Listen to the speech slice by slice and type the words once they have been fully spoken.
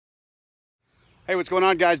Hey, what's going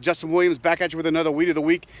on, guys? Justin Williams back at you with another weed of the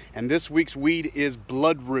week, and this week's weed is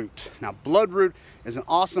Bloodroot. Now, Bloodroot is an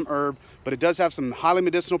awesome herb, but it does have some highly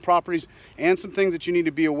medicinal properties and some things that you need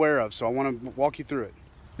to be aware of, so I want to walk you through it.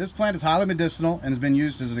 This plant is highly medicinal and has been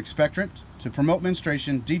used as an expectorant to promote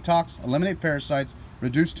menstruation, detox, eliminate parasites,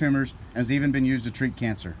 reduce tumors, and has even been used to treat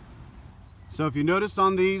cancer. So if you notice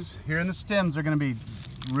on these, here in the stems, they're going to be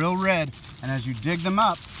real red, and as you dig them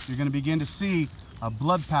up, you're going to begin to see a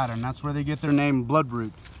blood pattern. That's where they get their name,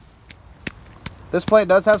 Bloodroot. This plant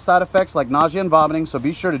does have side effects like nausea and vomiting, so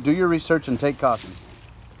be sure to do your research and take caution.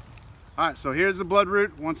 All right, so here's the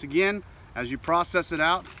Bloodroot. Once again, as you process it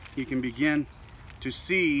out, you can begin to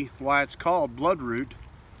see why it's called Bloodroot,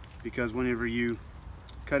 because whenever you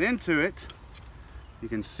cut into it, you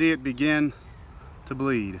can see it begin to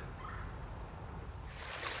bleed.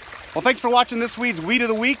 Well, thanks for watching this weed's Weed of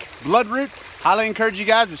the Week, Bloodroot. Highly encourage you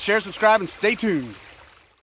guys to share, subscribe, and stay tuned.